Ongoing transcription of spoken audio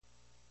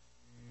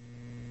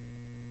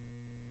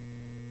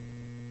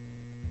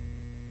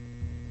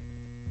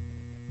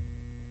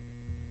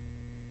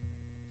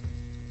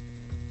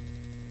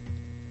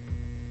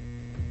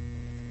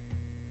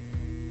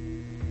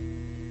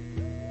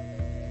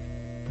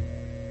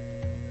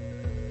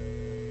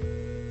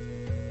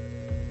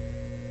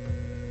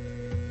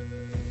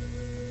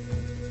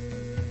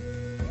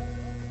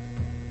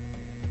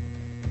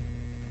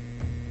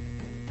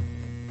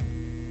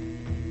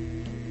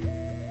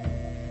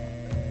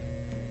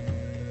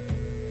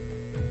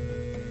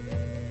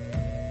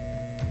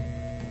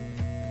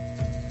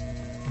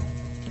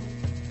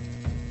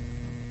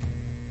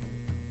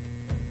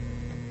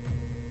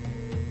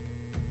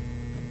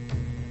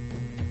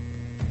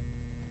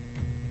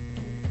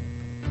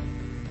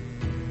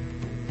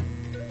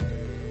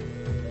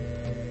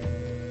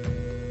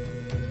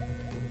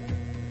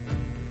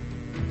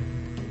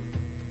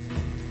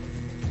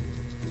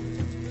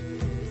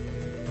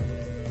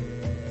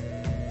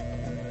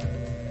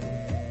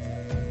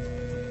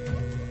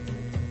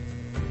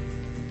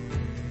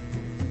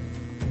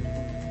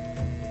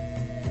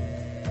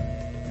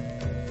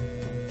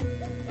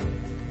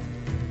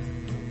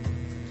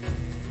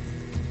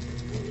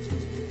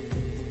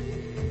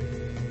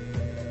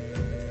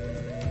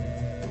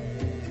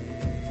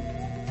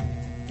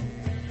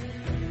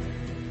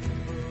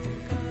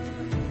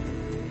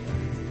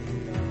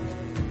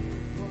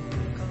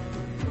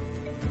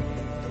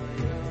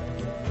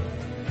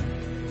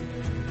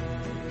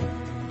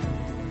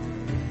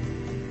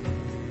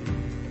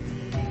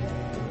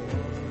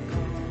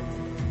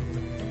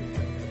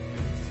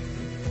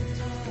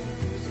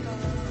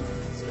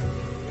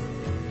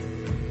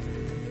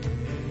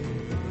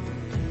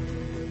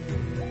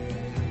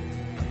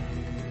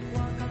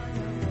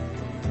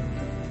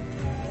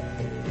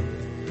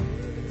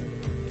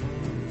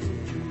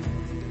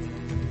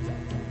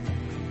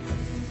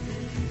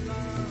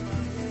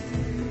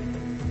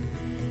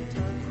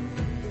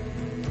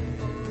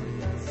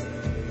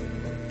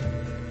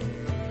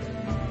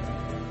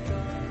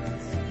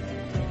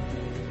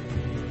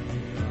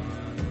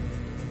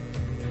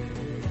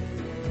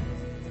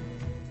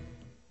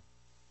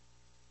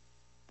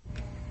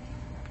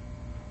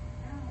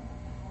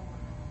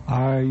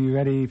Are you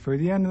ready for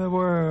the end of the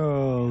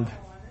world?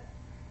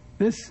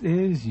 This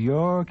is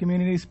Your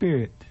Community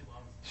Spirit,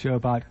 show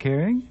about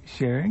caring,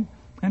 sharing,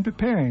 and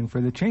preparing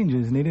for the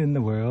changes needed in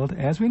the world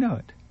as we know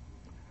it.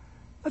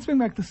 Let's bring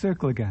back the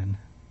circle again.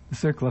 The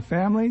circle of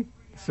family,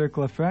 the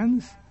circle of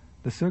friends,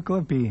 the circle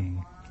of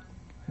being.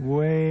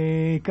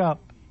 Wake up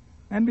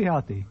and be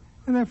healthy,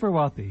 and therefore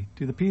wealthy,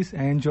 to the peace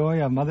and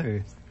joy of Mother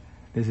Earth.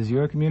 This is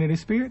Your Community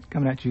Spirit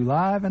coming at you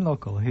live and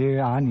local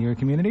here on Your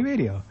Community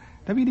Radio,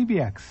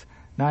 WDBX,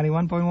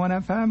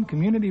 91.1 FM,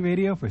 Community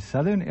Radio for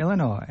Southern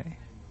Illinois.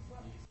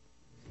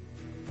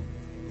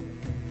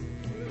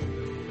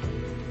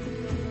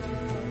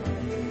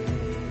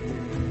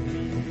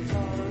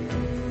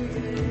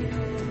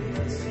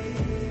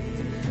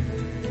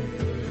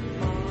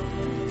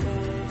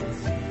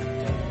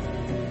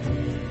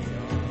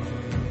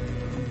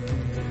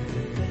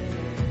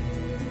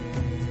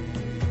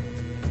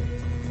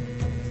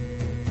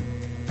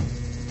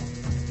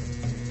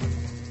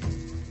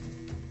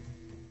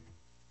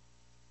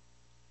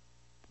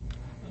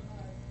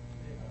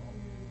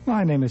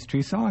 My name is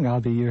Tree Song.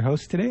 I'll be your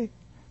host today.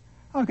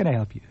 How can I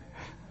help you?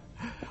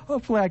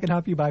 Hopefully I can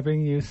help you by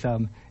bringing you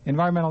some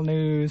environmental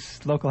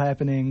news, local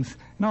happenings,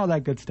 and all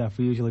that good stuff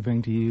we usually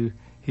bring to you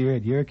here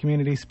at Your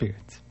Community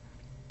Spirit.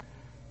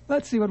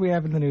 Let's see what we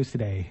have in the news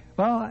today.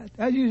 Well,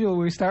 as usual,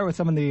 we start with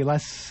some of the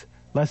less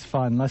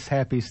fun, less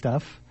happy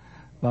stuff,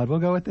 but we'll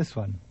go with this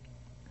one.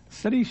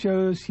 Study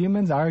shows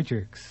humans are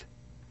jerks.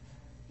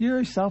 You're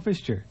a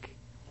selfish jerk.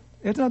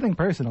 It's nothing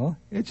personal.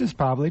 It's just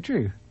probably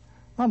true.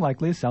 I'm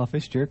likely a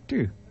selfish jerk,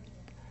 too.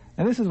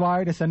 And this is why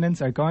our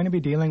descendants are going to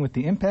be dealing with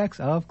the impacts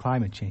of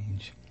climate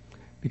change.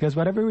 Because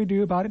whatever we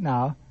do about it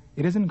now,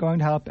 it isn't going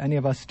to help any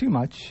of us too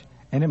much,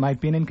 and it might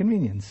be an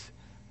inconvenience.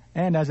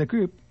 And as a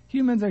group,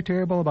 humans are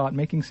terrible about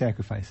making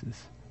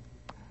sacrifices.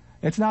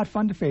 It's not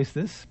fun to face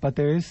this, but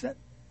there is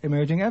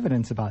emerging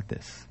evidence about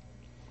this.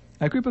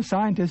 A group of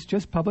scientists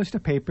just published a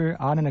paper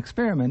on an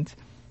experiment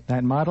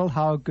that modeled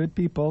how good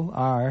people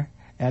are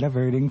at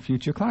averting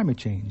future climate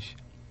change.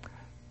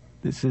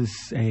 This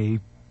is a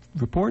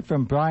report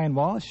from Brian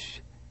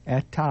Walsh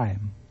at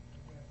Time.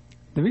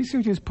 The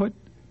researchers put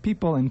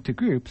people into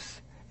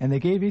groups, and they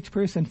gave each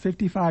person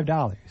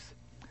 $55.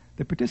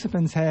 The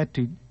participants had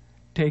to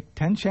take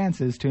 10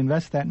 chances to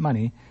invest that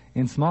money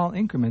in small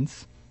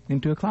increments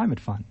into a climate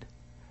fund.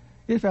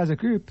 If, as a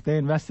group, they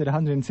invested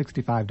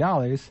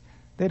 $165,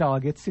 they'd all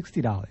get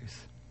 $60.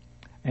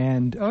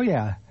 And, oh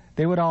yeah,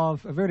 they would all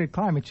have averted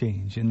climate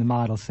change in the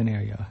model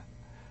scenario.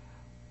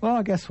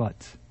 Well, guess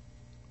what?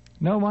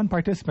 No one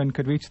participant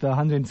could reach the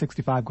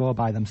 165 goal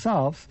by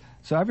themselves,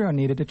 so everyone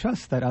needed to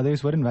trust that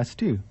others would invest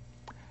too.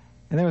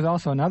 And there was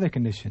also another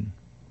condition.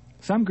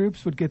 Some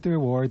groups would get the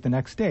reward the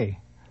next day.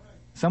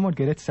 Some would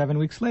get it 7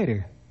 weeks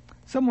later.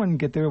 Some wouldn't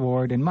get the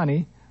reward in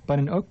money, but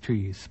in oak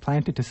trees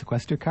planted to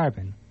sequester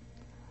carbon.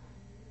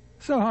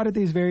 So how did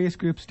these various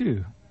groups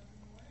do?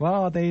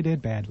 Well, they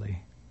did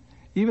badly.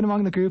 Even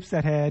among the groups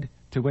that had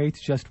to wait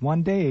just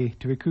 1 day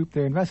to recoup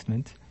their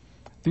investment,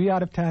 3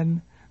 out of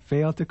 10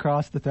 failed to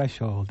cross the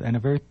threshold and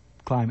avert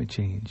climate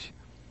change.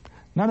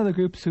 None of the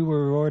groups who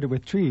were rewarded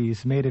with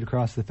trees made it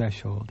across the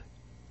threshold.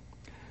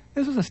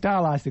 This was a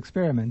stylized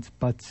experiment,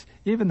 but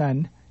even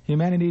then,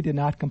 humanity did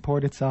not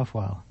comport itself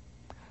well.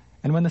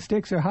 And when the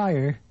stakes are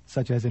higher,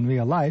 such as in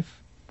real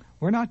life,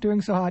 we're not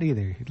doing so hot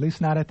either, at least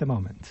not at the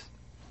moment.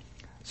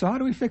 So how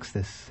do we fix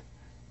this?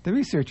 The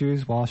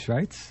researchers, Walsh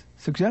writes,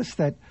 suggest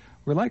that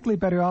we're likely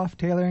better off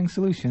tailoring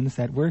solutions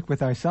that work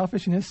with our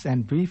selfishness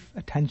and brief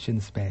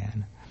attention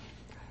span.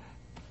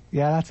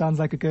 Yeah, that sounds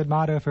like a good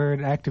motto for an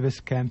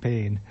activist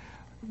campaign.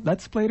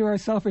 Let's play to our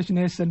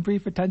selfishness and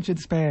brief attention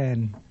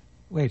span.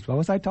 Wait, what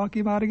was I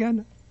talking about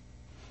again?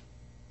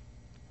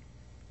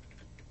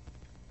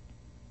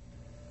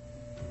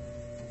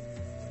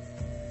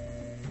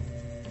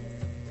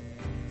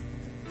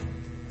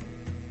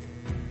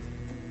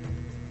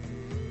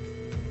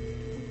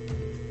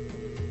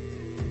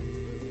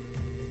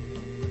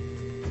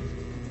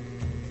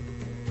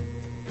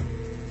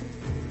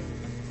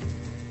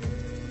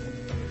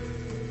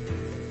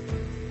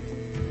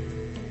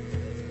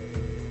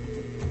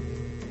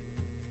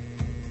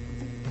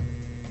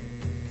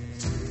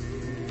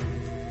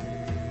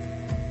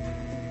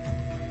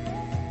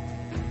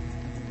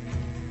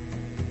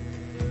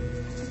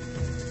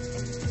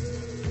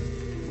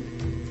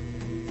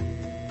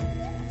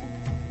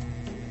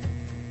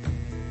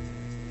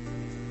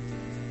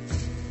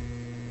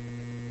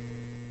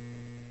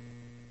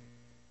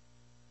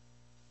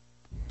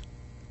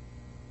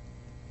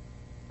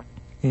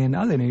 In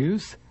other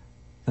news,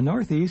 the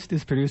Northeast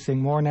is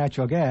producing more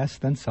natural gas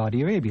than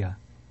Saudi Arabia.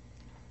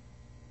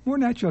 More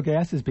natural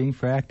gas is being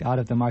fracked out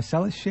of the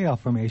Marcellus Shale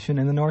Formation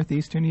in the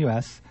northeastern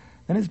U.S.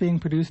 than is being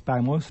produced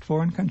by most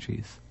foreign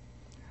countries.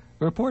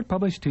 A report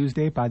published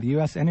Tuesday by the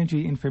U.S.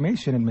 Energy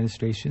Information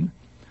Administration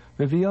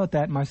revealed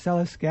that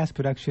Marcellus gas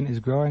production is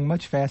growing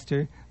much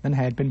faster than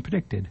had been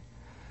predicted.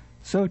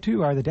 So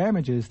too are the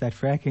damages that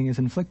fracking is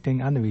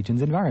inflicting on the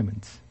region's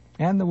environment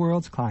and the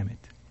world's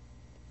climate.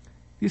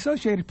 The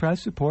Associated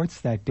Press reports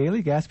that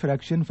daily gas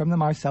production from the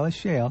Marcellus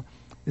Shale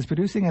is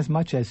producing as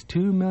much as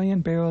 2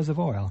 million barrels of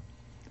oil.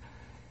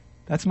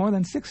 That's more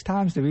than 6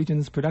 times the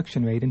region's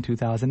production rate in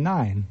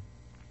 2009.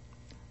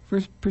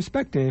 For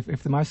perspective,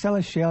 if the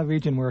Marcellus Shale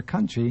region were a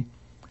country,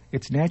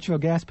 its natural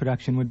gas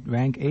production would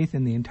rank 8th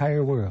in the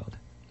entire world.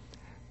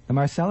 The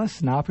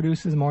Marcellus now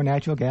produces more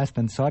natural gas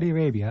than Saudi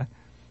Arabia,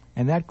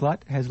 and that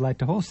glut has led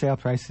to wholesale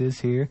prices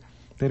here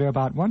that are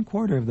about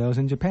 1/4 of those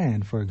in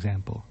Japan, for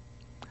example.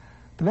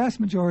 The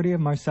vast majority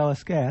of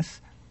Marcellus gas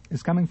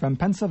is coming from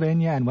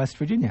Pennsylvania and West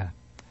Virginia.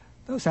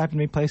 Those happen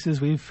to be places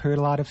we've heard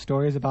a lot of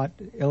stories about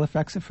ill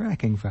effects of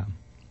fracking from.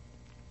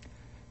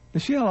 The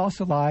shale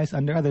also lies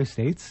under other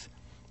states,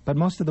 but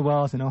most of the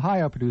wells in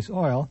Ohio produce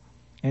oil,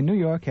 and New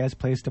York has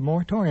placed a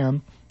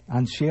moratorium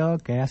on shale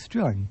gas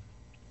drilling.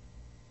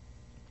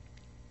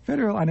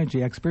 Federal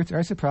energy experts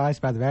are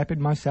surprised by the rapid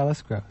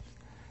Marcellus growth,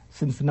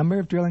 since the number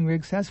of drilling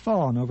rigs has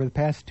fallen over the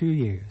past 2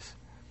 years.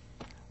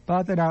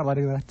 But they're not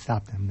letting that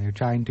stop them. They're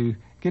trying to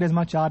get as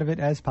much out of it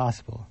as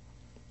possible,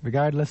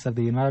 regardless of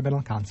the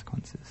environmental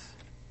consequences.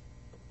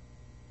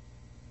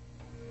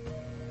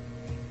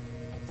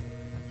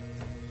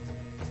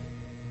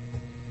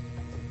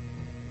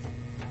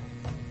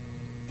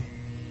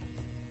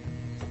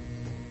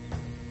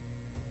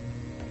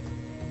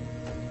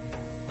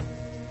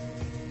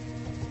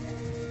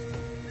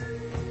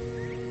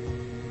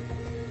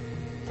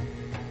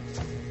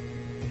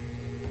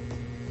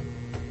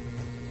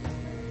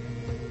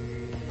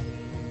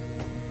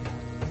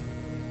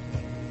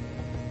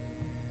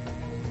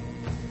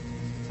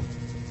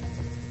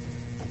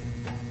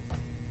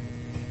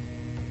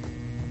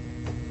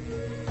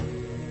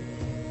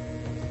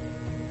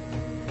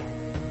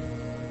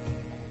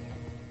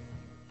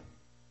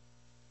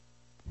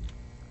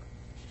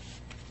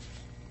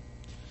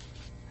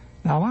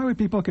 Now, why would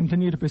people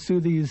continue to pursue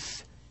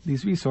these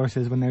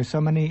resources when there's so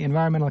many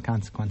environmental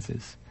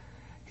consequences?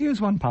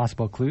 Here's one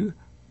possible clue.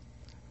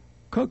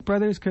 Koch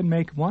brothers could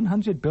make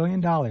 $100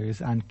 billion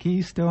on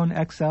Keystone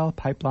XL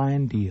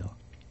pipeline deal.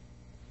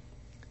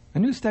 A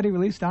new study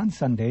released on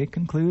Sunday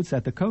concludes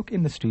that the Koch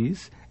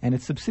Industries and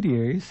its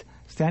subsidiaries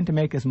stand to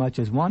make as much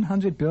as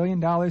 $100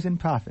 billion in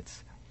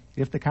profits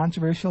if the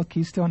controversial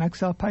Keystone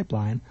XL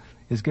pipeline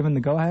is given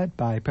the go-ahead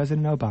by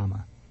President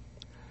Obama.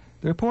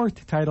 The report,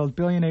 titled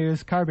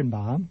Billionaires' Carbon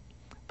Bomb,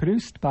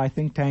 produced by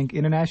think tank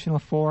International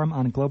Forum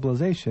on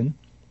Globalization,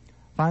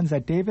 finds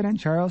that David and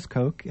Charles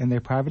Koch and their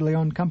privately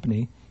owned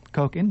company,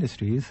 Koch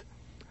Industries,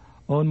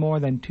 own more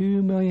than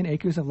 2 million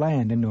acres of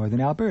land in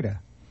northern Alberta,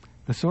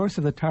 the source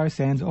of the tar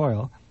sands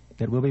oil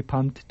that will be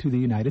pumped to the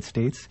United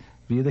States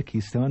via the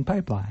Keystone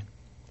pipeline.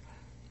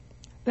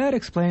 That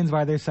explains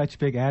why they're such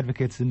big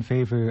advocates in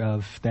favor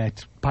of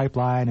that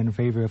pipeline and in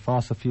favor of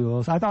fossil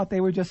fuels. I thought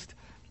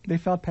they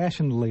felt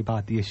passionately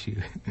about the issue.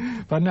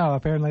 But no,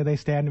 apparently they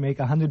stand to make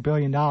 $100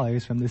 billion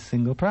from this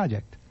single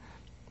project.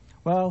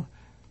 Well,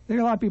 there are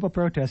a lot of people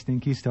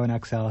protesting Keystone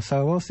XL,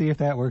 so we'll see if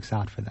that works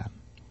out for them.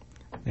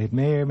 It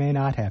may or may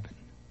not happen.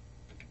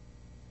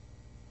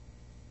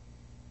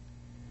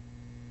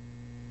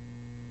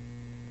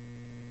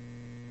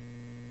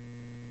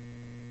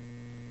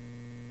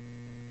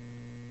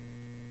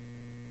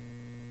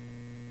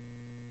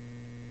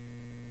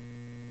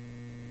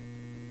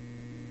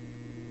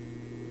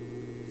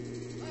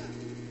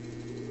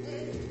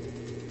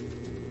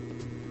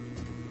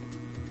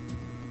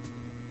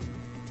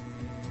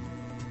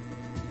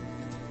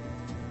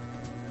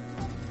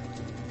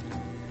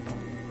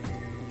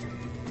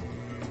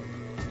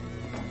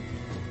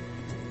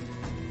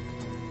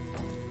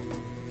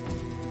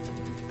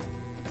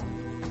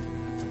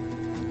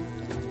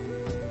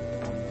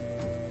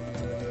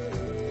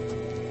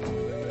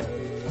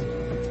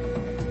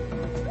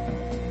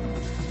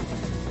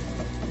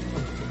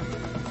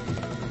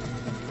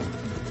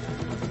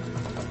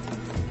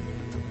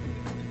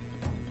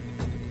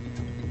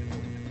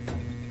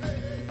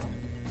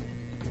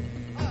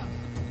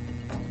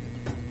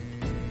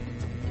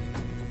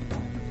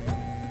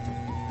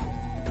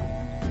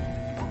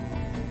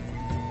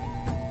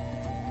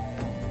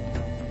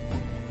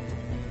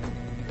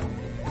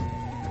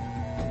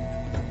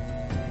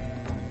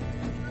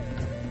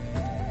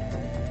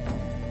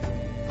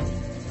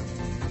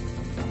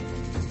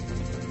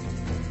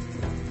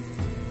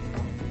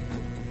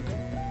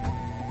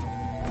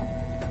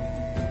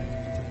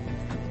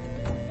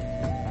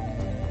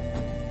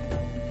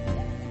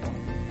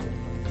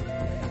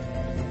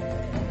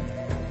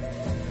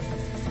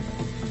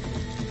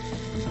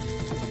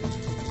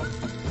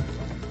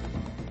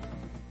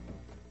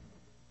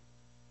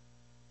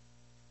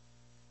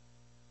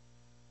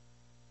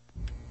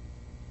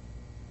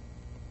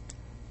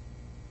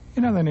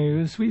 In other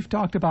news, we've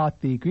talked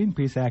about the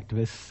Greenpeace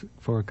activists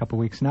for a couple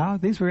weeks now.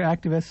 These were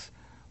activists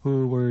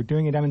who were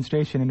doing a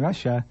demonstration in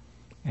Russia,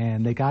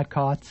 and they got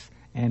caught,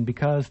 and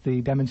because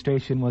the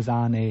demonstration was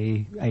on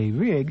a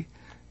rig,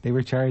 they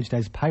were charged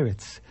as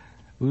pirates.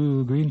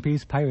 Ooh,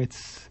 Greenpeace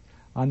pirates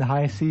on the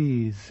high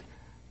seas.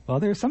 Well,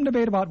 there's some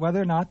debate about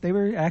whether or not they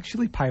were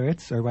actually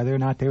pirates or whether or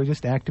not they were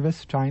just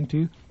activists trying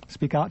to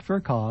speak out for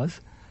a cause.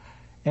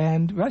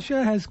 And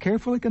Russia has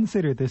carefully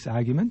considered this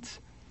argument.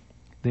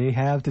 They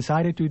have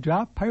decided to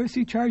drop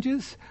piracy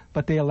charges,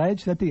 but they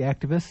allege that the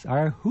activists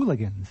are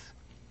hooligans.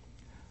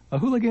 A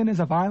hooligan is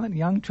a violent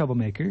young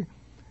troublemaker.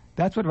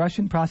 That's what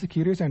Russian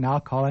prosecutors are now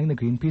calling the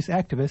Greenpeace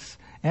activists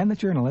and the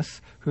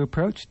journalists who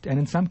approached and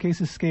in some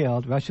cases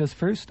scaled Russia's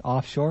first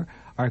offshore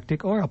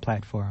Arctic oil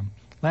platform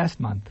last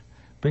month,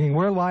 bringing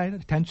worldwide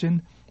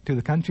attention to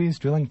the country's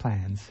drilling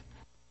plans.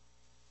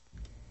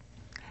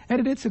 And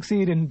it did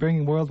succeed in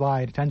bringing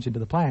worldwide attention to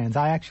the plans.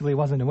 I actually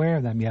wasn't aware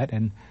of them yet,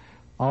 and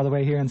all the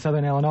way here in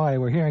southern Illinois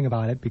we're hearing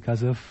about it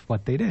because of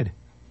what they did.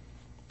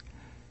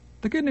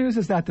 The good news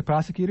is that the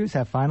prosecutors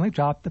have finally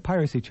dropped the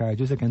piracy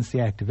charges against the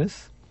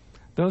activists.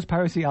 Those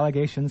piracy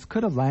allegations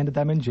could have landed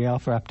them in jail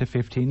for up to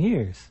 15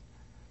 years.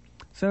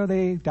 So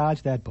they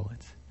dodged that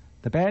bullet.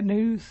 The bad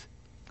news?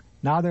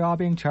 Now they're all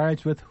being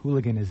charged with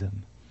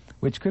hooliganism,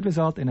 which could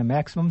result in a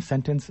maximum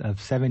sentence of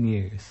 7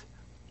 years.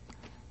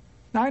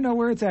 Now, I know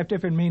words have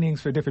different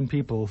meanings for different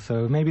people,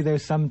 so maybe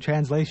there's some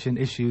translation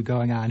issue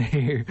going on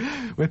here.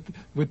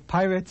 With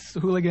pirates,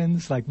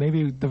 hooligans, like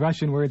maybe the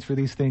Russian words for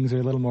these things are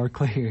a little more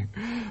clear.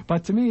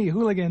 But to me,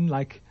 hooligan,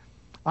 like,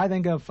 I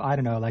think of, I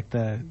don't know, like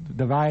the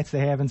riots they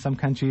have in some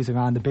countries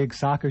around the big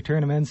soccer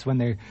tournaments when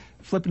they're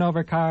flipping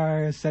over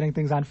cars, setting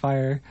things on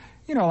fire,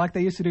 you know, like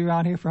they used to do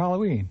around here for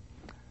Halloween.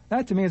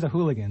 That to me is a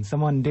hooligan,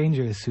 someone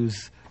dangerous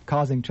who's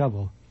causing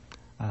trouble.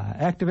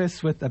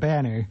 Activists with a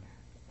banner,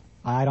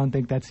 I don't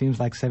think that seems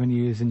like 7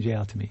 years in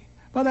jail to me.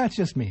 But that's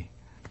just me.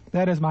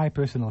 That is my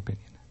personal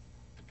opinion.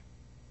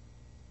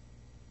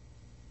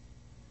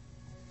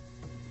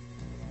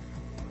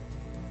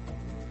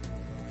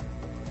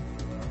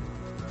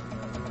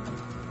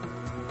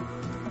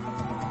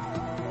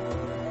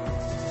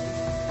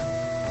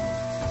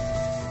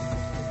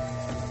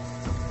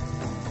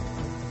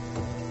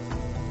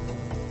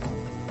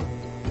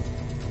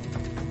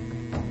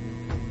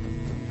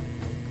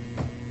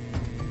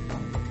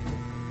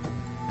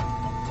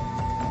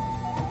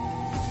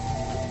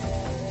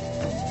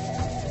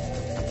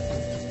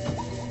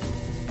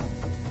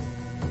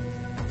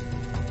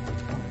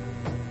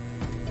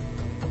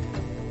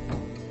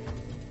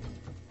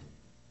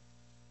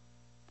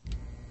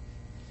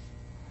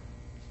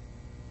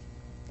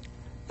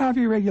 Now, if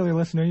you're a regular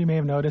listener, you may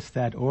have noticed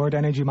that Ord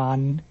Energy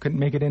Man couldn't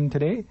make it in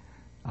today.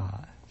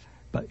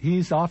 But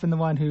he's often the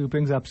one who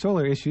brings up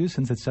solar issues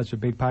since it's such a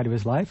big part of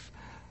his life.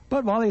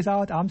 But while he's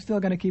out, I'm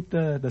still going to keep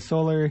the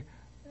solar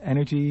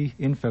energy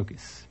in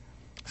focus.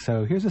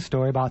 So here's a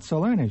story about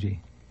solar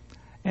energy.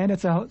 And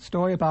it's a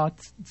story about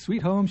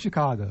Sweet Home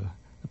Chicago,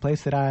 the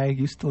place that I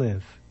used to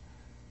live.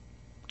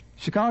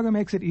 Chicago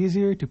makes it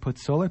easier to put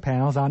solar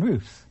panels on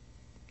roofs.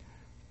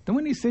 The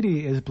Windy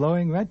City is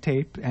blowing red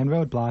tape and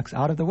roadblocks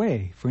out of the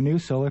way for new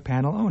solar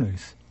panel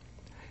owners.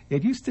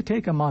 It used to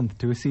take a month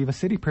to receive a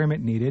city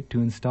permit needed to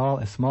install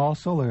a small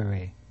solar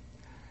array.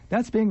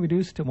 That's being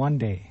reduced to 1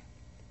 day.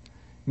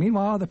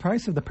 Meanwhile, the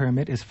price of the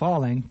permit is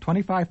falling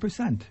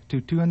 25% to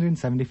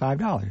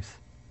 $275.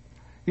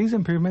 These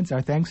improvements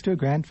are thanks to a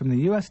grant from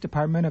the U.S.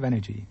 Department of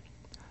Energy.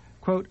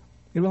 Quote,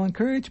 "It will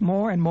encourage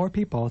more and more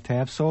people to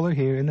have solar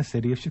here in the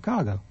city of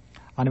Chicago,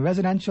 on a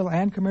residential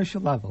and commercial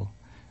level,"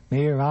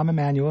 Mayor Rahm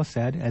Emanuel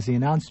said as he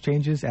announced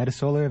changes at a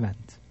solar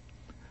event.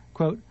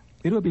 Quote,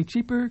 "It will be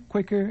cheaper,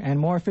 quicker, and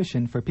more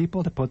efficient for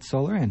people to put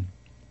solar in."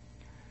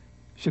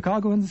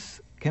 Chicagoans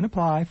can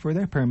apply for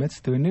their permits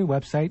through a new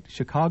website,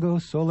 Chicago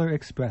Solar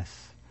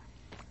Express.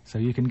 So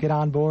you can get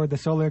on board the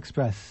Solar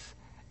Express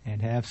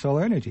and have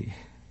solar energy.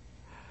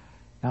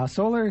 Now,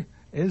 solar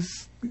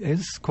is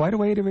quite a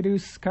way to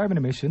reduce carbon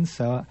emissions,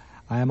 so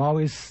I am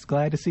always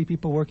glad to see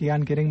people working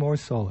on getting more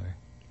solar.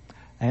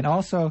 And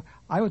also,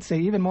 I would say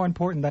even more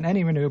important than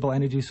any renewable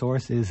energy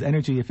source is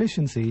energy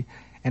efficiency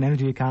and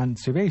energy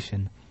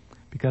conservation,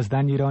 because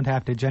then you don't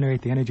have to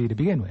generate the energy to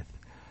begin with.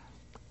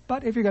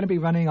 But if you're going to be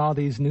running all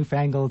these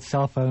newfangled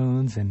cell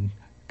phones and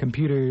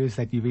computers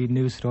that you read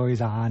news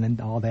stories on and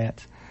all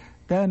that,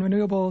 then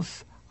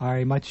renewables are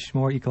a much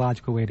more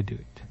ecological way to do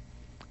it.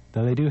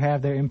 Though they do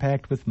have their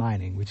impact with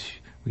mining,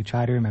 which we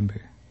try to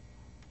remember.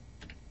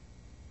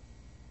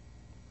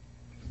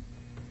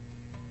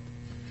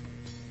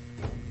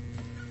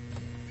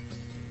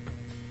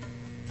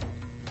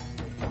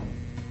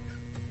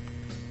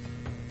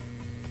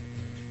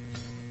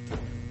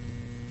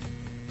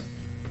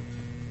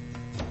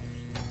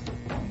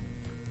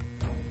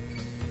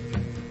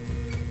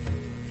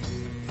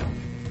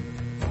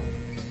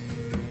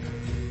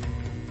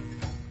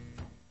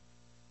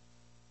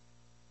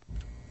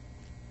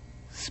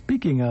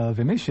 Speaking of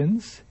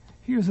emissions,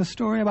 here's a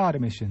story about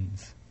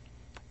emissions.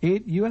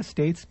 8 U.S.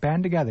 states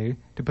band together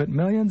to put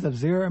millions of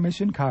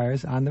zero-emission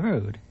cars on the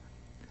road.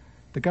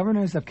 The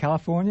governors of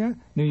California,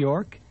 New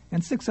York,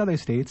 and 6 other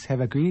states have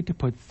agreed to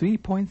put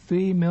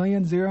 3.3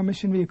 million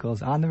zero-emission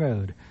vehicles on the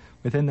road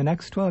within the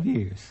next 12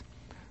 years,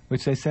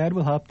 which they said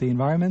will help the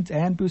environment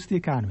and boost the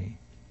economy.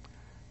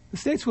 The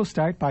states will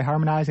start by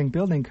harmonizing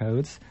building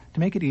codes to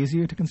make it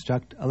easier to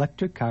construct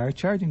electric car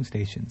charging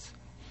stations,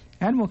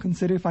 and will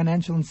consider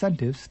financial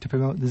incentives to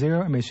promote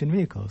zero-emission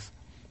vehicles,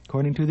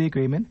 according to the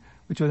agreement,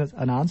 which was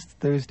announced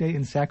Thursday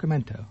in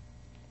Sacramento.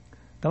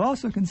 They'll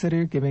also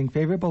consider giving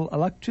favorable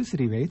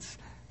electricity rates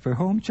for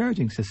home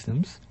charging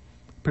systems,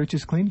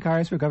 purchase clean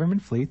cars for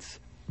government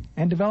fleets,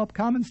 and develop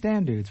common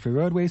standards for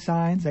roadway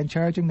signs and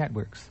charging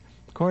networks,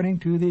 according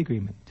to the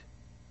agreement.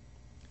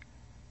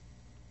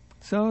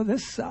 So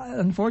this,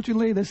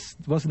 unfortunately, this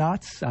was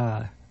not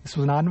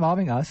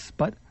involving us,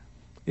 but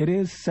it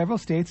is several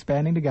states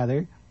banding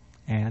together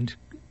and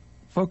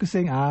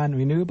focusing on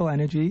renewable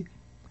energy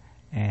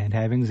and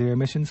having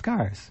zero-emissions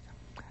cars.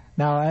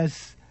 Now,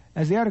 as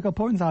the article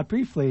points out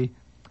briefly,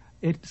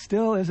 it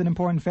still is an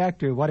important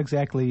factor what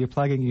exactly you're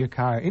plugging your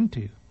car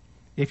into.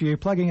 If you're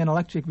plugging an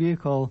electric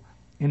vehicle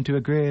into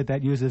a grid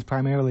that uses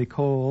primarily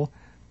coal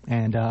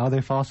and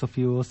other fossil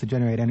fuels to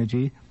generate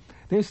energy,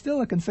 there's still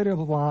a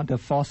considerable amount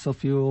of fossil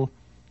fuel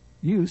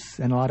use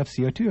and a lot of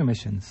CO2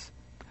 emissions.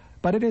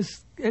 But it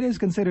is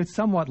considered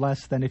somewhat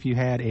less than if you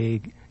had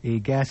a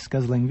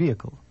gas-guzzling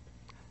vehicle.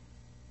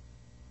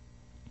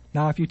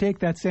 Now, if you take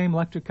that same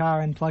electric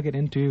car and plug it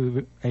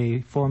into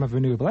a form of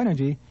renewable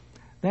energy,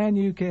 then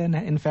you can,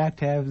 in fact,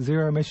 have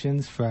zero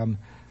emissions from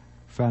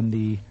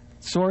the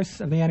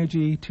source of the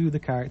energy to the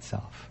car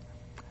itself.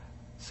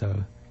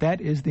 So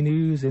that is the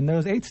news in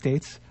those 8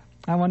 states.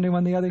 I wonder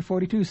when the other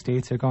 42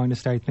 states are going to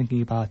start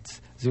thinking about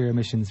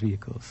zero-emissions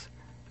vehicles.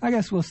 I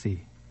guess we'll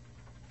see.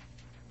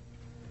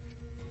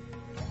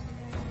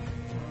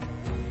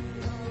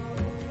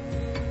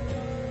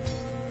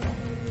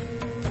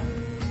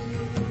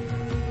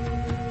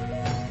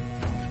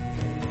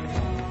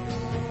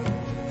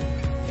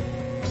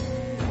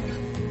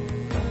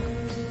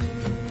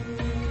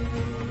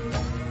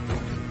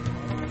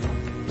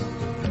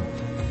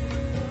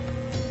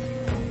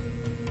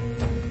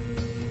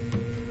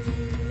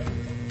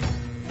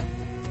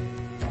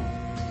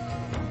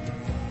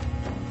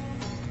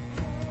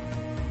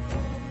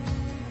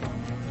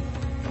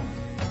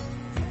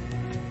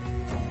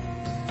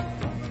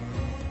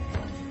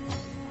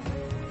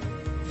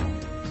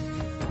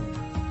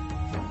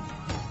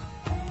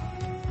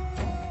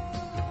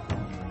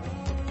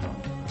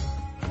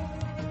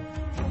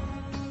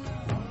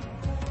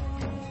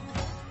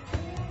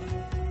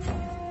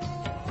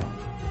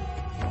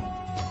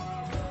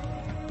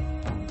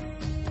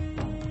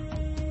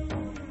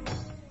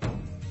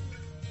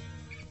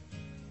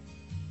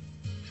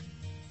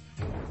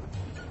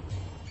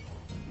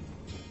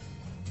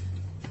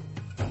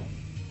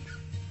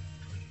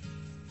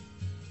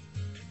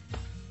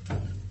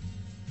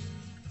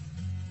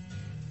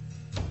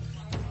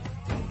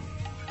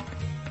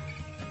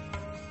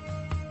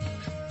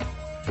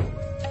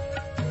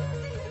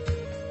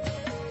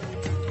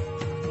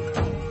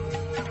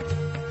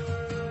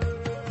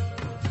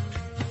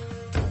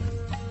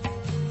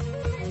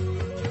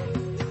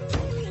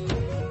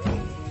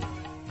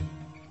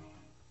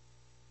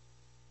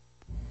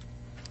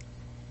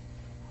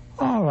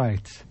 All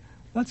right,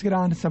 let's get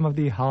on to some of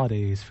the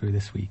holidays for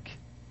this week.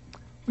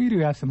 We do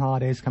have some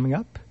holidays coming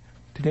up.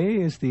 Today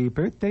is the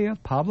birthday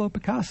of Pablo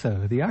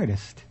Picasso, the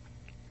artist.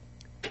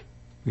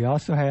 We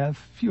also have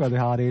a few other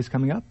holidays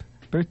coming up.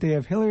 Birthday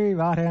of Hillary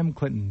Rodham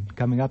Clinton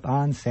coming up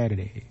on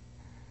Saturday.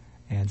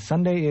 And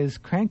Sunday is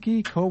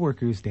Cranky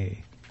Coworkers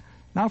Day.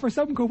 Now, for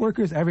some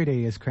coworkers, every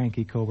day is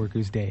Cranky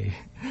Coworkers Day.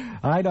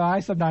 I know I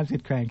sometimes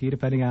get cranky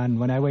depending on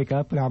when I wake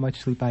up and how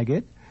much sleep I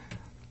get.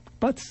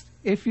 But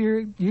if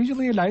you're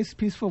usually a nice,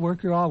 peaceful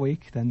worker all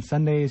week, then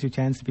Sunday is your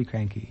chance to be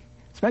cranky,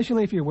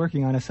 especially if you're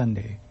working on a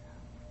Sunday.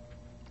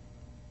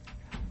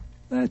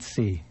 Let's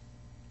see.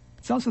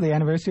 It's also the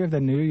anniversary of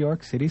the New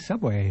York City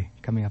subway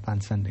coming up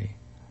on Sunday.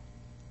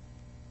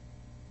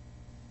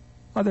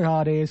 Other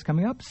holidays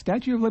coming up,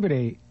 Statue of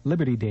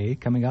Liberty Day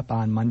coming up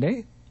on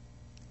Monday.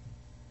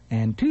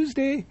 And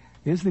Tuesday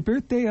is the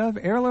birthday of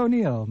Errol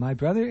O'Neill, my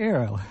brother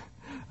Errol.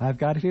 I've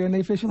got it here in the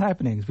official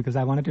happenings because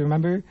I wanted to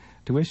remember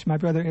to wish my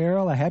brother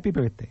Errol a happy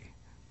birthday.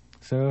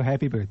 So,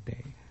 happy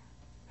birthday.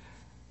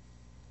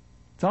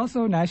 It's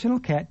also National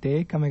Cat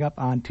Day coming up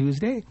on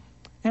Tuesday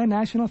and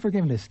National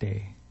Forgiveness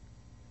Day.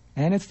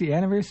 And it's the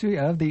anniversary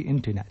of the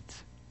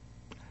Internet.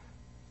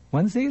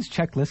 Wednesday is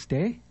Checklist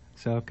Day,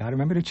 so gotta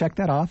remember to check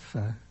that off.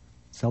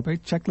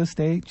 Celebrate Checklist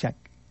Day, check.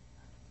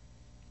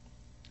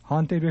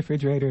 Haunted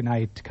Refrigerator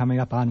Night coming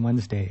up on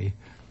Wednesday.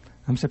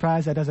 I'm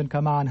surprised that doesn't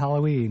come on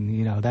Halloween.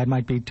 You know, that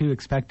might be too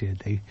expected.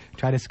 They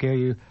try to scare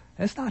you.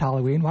 It's not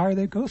Halloween. Why are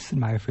there ghosts in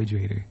my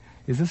refrigerator?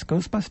 Is this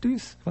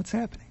Ghostbusters? What's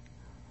happening?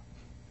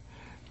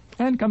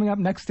 And coming up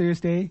next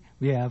Thursday,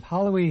 we have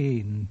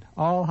Halloween,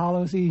 All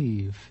Hallows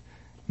Eve,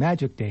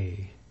 Magic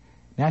Day,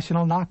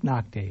 National Knock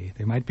Knock Day.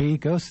 There might be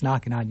ghosts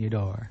knocking on your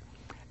door.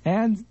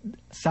 And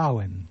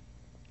Samhain.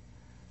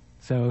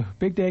 So,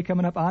 big day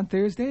coming up on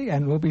Thursday,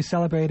 and we'll be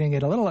celebrating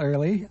it a little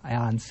early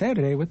on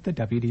Saturday with the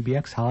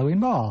WDBX Halloween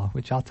Ball,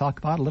 which I'll talk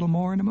about a little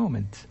more in a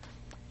moment.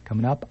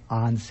 Coming up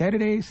on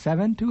Saturday,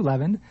 7 to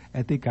 11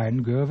 at the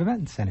Garden Grove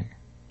Event Center.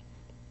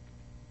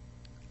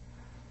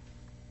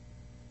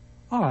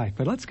 All right,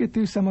 but let's get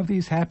through some of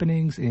these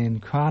happenings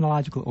in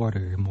chronological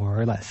order, more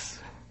or less.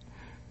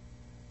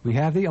 We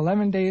have the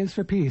 11 Days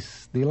for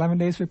Peace. The 11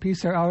 Days for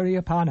Peace are already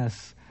upon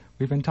us.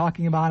 We've been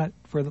talking about it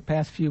for the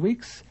past few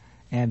weeks,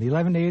 and the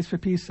 11 Days for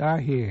Peace are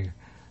here.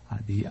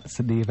 The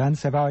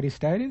events have already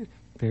started.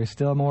 There's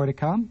still more to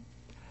come.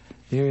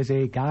 There is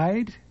a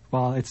guide.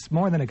 Well, it's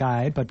more than a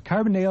guide, but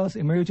Carbondale's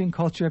Emerging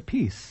Culture of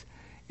Peace.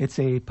 It's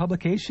a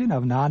publication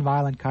of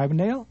Nonviolent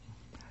Carbondale.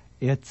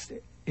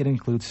 It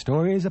includes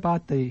stories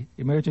about the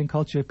emerging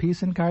culture of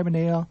peace in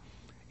Carbondale.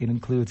 It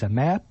includes a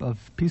map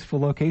of peaceful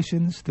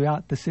locations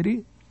throughout the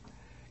city.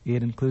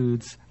 It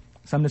includes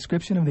some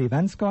description of the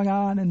events going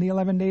on in the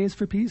 11 Days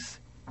for Peace.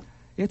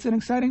 It's an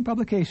exciting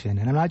publication,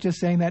 and I'm not just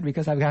saying that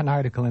because I've got an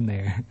article in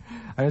there.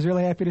 I was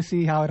really happy to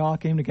see how it all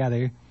came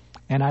together,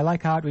 and I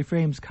like how it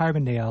reframes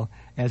Carbondale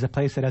as a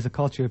place that has a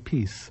culture of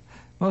peace.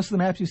 Most of the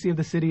maps you see of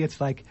the city,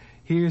 it's like,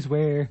 here's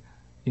where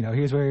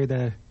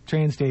the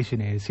train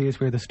station is,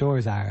 here's where the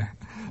stores are.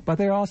 But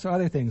there are also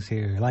other things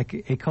here,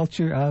 like a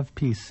culture of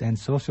peace and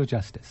social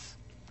justice.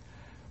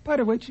 Part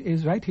of which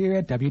is right here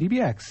at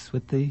WDBX,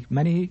 with the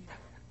many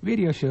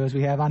radio shows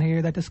we have on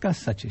here that discuss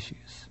such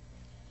issues.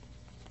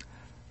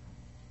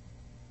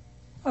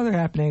 Other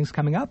happenings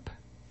coming up.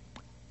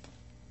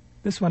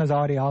 This one has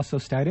already also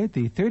started,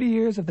 the 30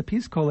 Years of the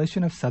Peace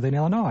Coalition of Southern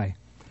Illinois.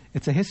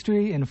 It's a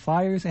history in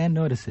flyers and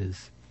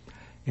notices.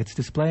 It's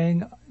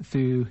displaying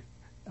through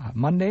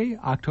Monday,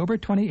 October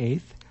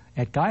 28th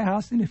at Gaia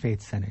House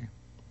Interfaith Center.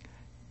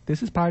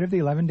 This is part of the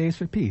 11 Days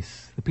for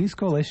Peace. The Peace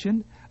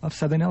Coalition of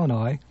Southern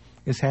Illinois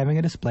is having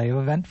a display of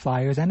event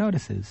flyers and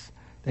notices.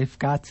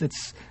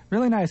 It's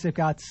really nice. They've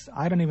got,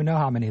 I don't even know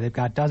how many. They've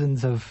got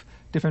dozens of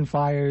different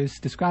flyers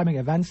describing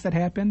events that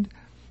happened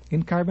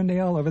in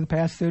Carbondale over the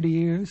past 30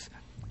 years.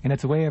 And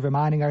it's a way of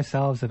reminding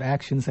ourselves of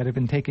actions that have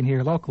been taken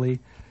here locally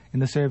in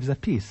the service of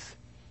peace.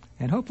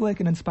 And hopefully it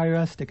can inspire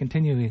us to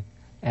continue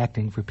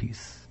acting for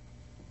peace.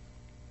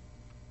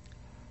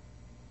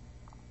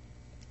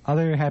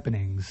 Other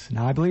happenings.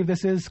 Now, I believe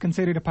this is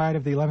considered a part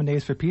of the 11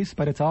 Days for Peace,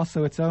 but it's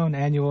also its own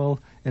annual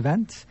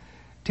event.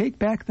 Take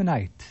Back the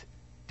Night.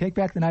 Take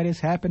Back the Night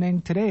is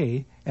happening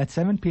today at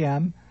 7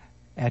 p.m.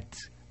 at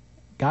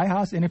Gaia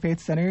House Interfaith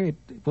Center. It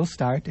will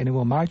start, and it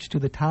will march to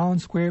the Town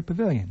Square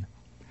Pavilion.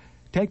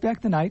 Take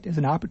Back the Night is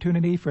an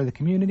opportunity for the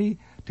community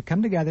to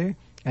come together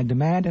and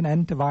demand an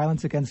end to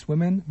violence against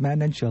women,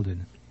 men, and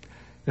children.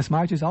 This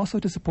march is also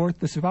to support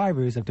the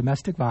survivors of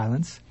domestic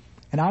violence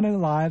and honor the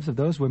lives of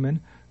those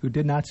women who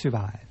did not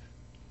survive.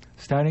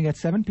 Starting at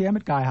 7 p.m.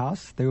 at Gaia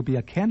House, there will be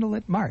a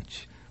candlelit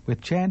march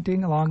with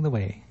chanting along the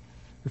way.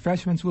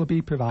 Refreshments will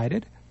be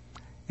provided,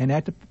 and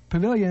at the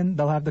pavilion,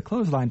 they'll have the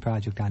Clothesline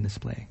Project on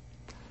display.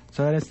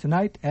 So that is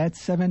tonight at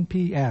 7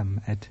 p.m.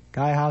 at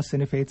Gaia House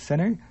Interfaith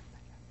Center,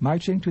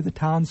 marching to the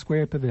Town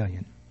Square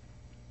Pavilion.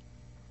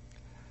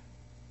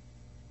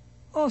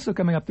 Also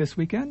coming up this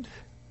weekend,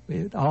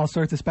 with all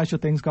sorts of special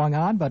things going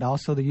on, but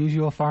also the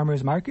usual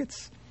farmers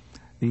markets.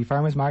 The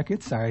farmers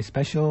markets are a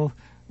special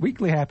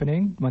weekly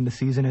happening when the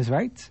season is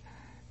right.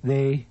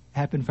 They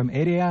happen from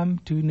 8 a.m.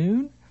 to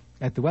noon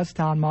at the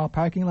Westtown Mall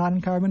parking lot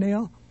in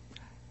Carbondale.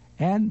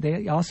 And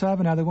they also have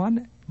another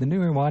one, the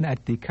newer one,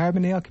 at the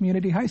Carbondale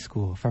Community High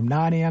School from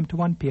 9 a.m. to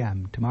 1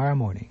 p.m. tomorrow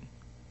morning.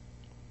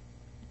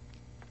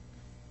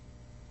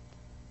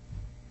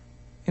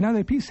 In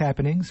other peace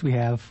happenings, we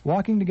have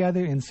Walking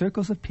Together in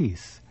Circles of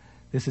Peace.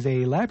 This is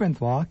a Labyrinth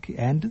walk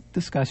and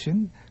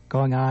discussion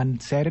going on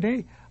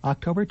Saturday,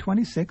 October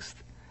 26th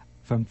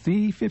from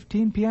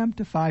 3:15 p.m.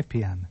 to 5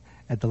 p.m.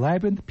 at the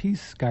Labyrinth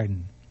Peace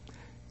Garden.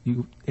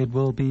 It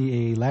will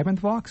be a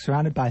Labyrinth walk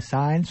surrounded by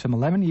signs from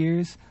 11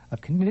 years of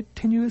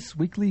continuous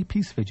weekly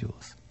peace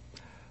vigils.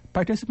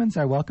 Participants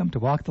are welcome to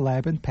walk the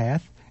Labyrinth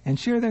path and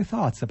share their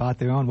thoughts about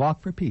their own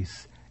walk for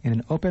peace in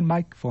an open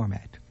mic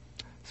format.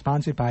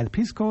 Sponsored by the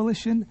Peace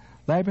Coalition,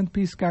 Labyrinth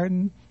Peace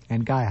Garden,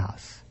 and Gaia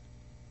House.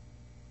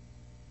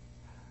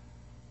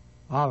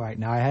 All right,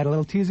 now I had a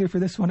little teaser for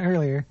this one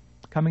earlier.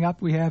 Coming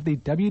up, we have the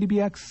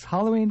WDBX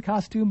Halloween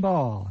Costume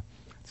Ball.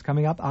 It's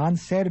coming up on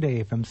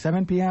Saturday from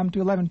 7 p.m.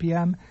 to 11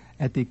 p.m.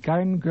 at the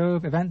Garden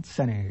Grove Event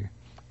Center,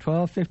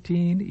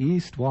 1215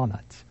 East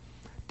Walnut.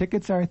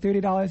 Tickets are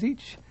 $30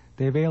 each.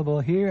 They're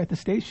available here at the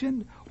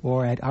station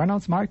or at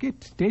Arnold's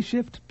Market, Day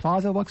Shift,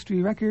 Plaza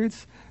Wuxtree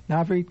Records,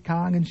 Navreet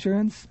Kong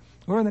Insurance,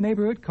 or in the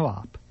Neighborhood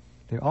Co-op.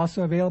 They're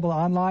also available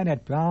online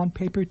at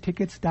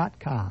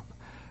brownpapertickets.com.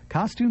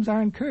 Costumes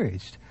are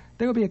encouraged.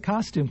 There will be a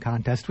costume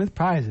contest with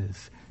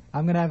prizes.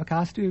 I'm going to have a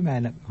costume,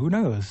 and who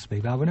knows,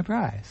 maybe I'll win a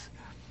prize.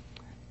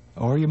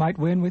 Or you might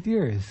win with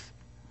yours.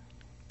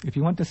 If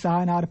you want to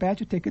sign out a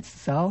batch of tickets to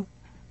sell,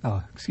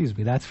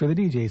 that's for the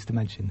DJs to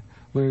mention.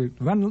 We're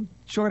running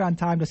short on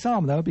time to sell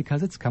them, though,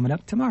 because it's coming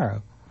up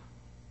tomorrow.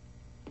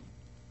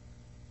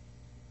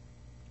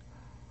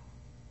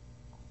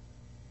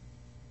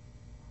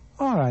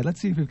 All right,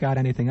 let's see if we've got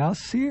anything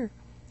else here.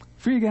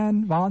 Free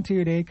Gun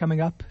Volunteer Day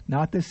coming up,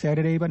 not this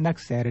Saturday, but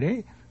next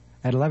Saturday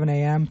at 11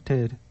 a.m.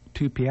 to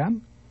 2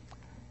 p.m.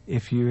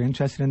 If you're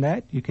interested in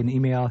that, you can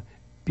email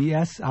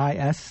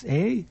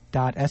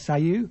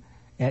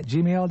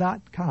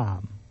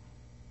bsisa.siu@gmail.com.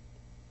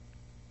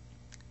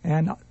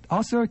 And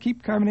also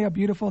Keep Carbondale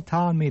Beautiful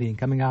Town Meeting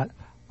coming out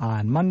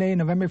on Monday,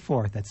 November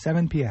 4th at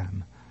 7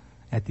 p.m.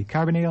 at the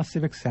Carbondale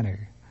Civic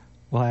Center.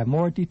 We'll have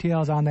more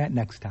details on that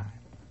next time.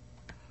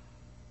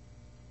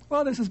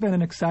 Well, this has been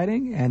an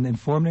exciting and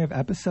informative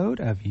episode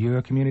of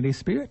Your Community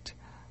Spirit.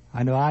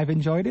 I know I've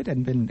enjoyed it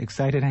and been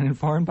excited and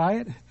informed by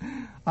it.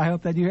 I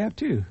hope that you have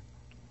too.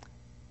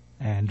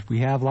 And we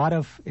have a lot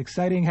of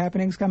exciting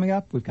happenings coming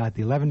up. We've got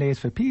the 11 Days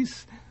for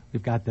Peace.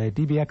 We've got the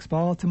DBX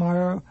Ball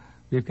tomorrow.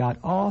 We've got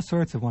all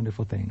sorts of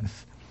wonderful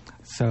things.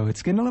 So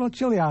it's getting a little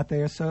chilly out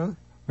there, so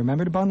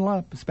remember to bundle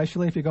up,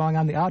 especially if you're going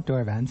on the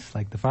outdoor events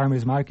like the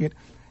Farmers Market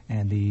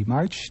and the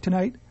March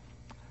tonight.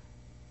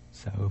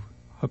 So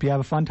hope you have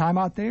a fun time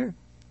out there.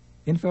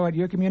 Info at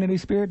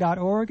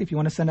yourcommunityspirit.org if you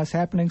want to send us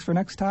happenings for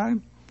next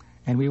time.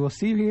 And we will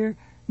see you here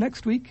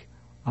next week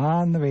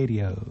on the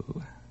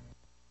radio.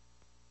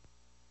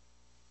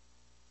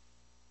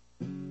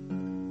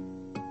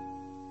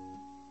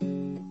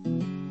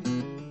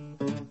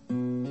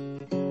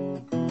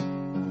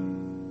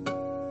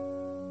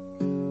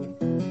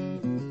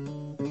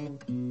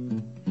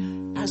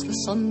 As the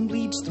sun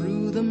bleeds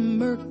through the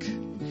murk,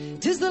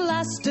 'tis the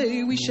last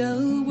day we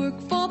shall work,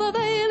 for the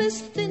veil is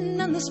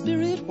thin and the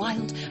spirit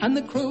wild, and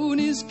the crone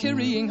is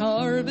carrying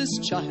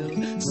harvest child.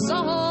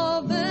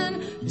 So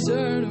then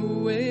turn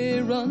away,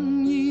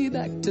 run ye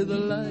back to the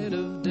light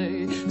of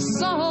day.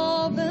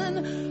 So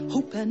then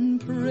hope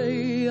and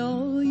pray,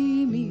 all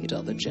ye meet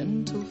are the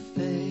gentle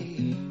fae.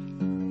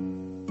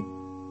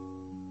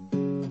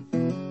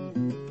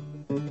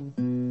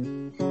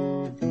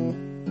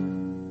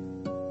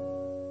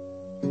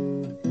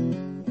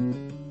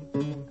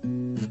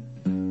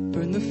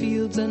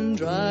 And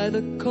dry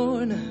the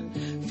corn,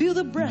 feel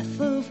the breath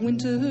of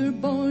winter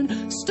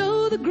born,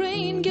 stow the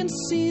grain 'gainst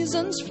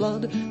season's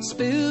flood,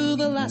 spill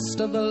the last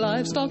of the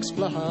livestock's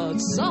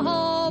blood.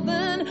 So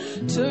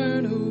then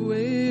turn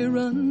away,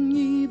 run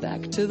ye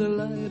back to the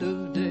light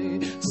of day.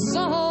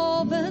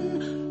 So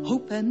then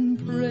hope and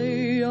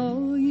pray,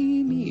 all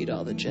ye meet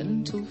are the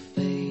gentle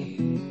fae.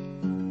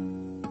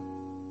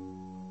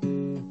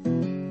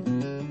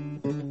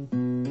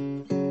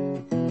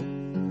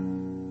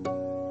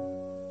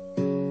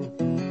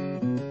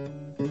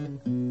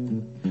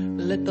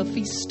 Let the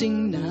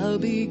feasting now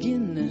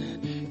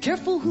begin.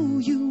 Careful who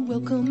you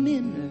welcome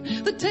in.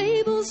 The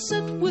table's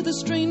set with a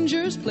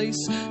stranger's place.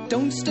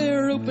 Don't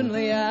stare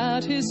openly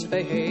at his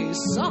face.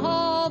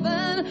 So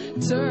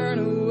then turn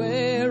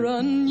away,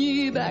 run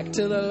ye back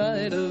to the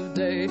light of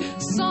day.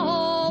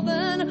 So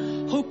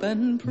then hope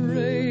and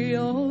pray,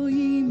 all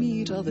ye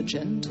meet are the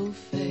gentle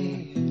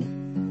fae.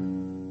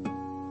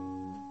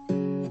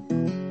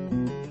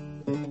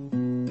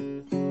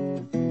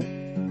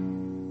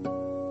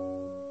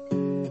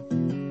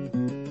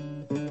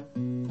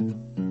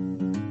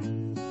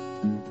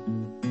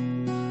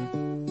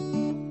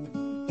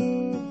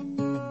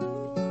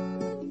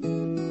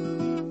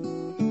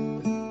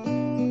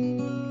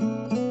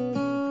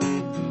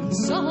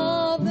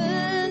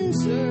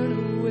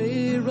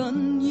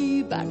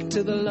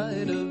 To the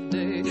light of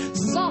day.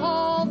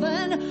 So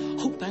then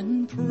hope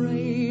and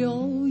pray,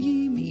 all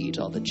ye meet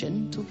are the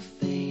gentle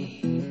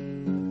fae.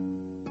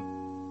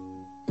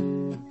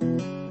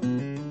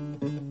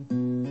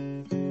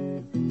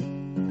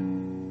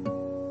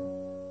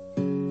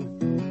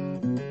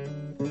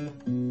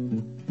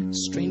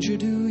 Stranger,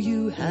 do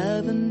you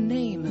have a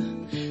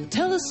name?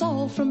 Tell us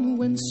all from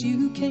whence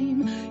you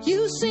came.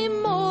 You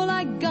seem more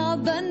like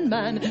God than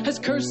man. Has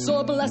curse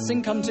or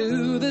blessing come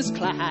to this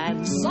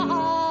clan?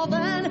 So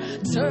then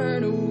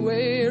turn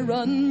away,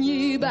 run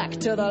ye back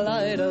to the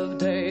light of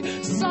day.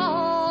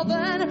 So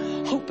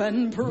then hope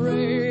and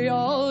pray,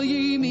 all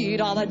ye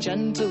meet are the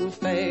gentle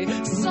fae.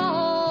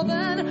 So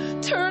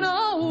then turn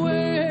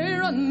away,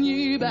 run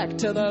ye back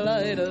to the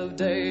light of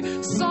day.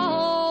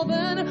 So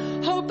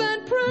then hope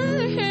and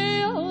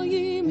pray, all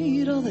ye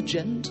meet are the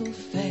gentle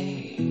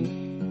fae.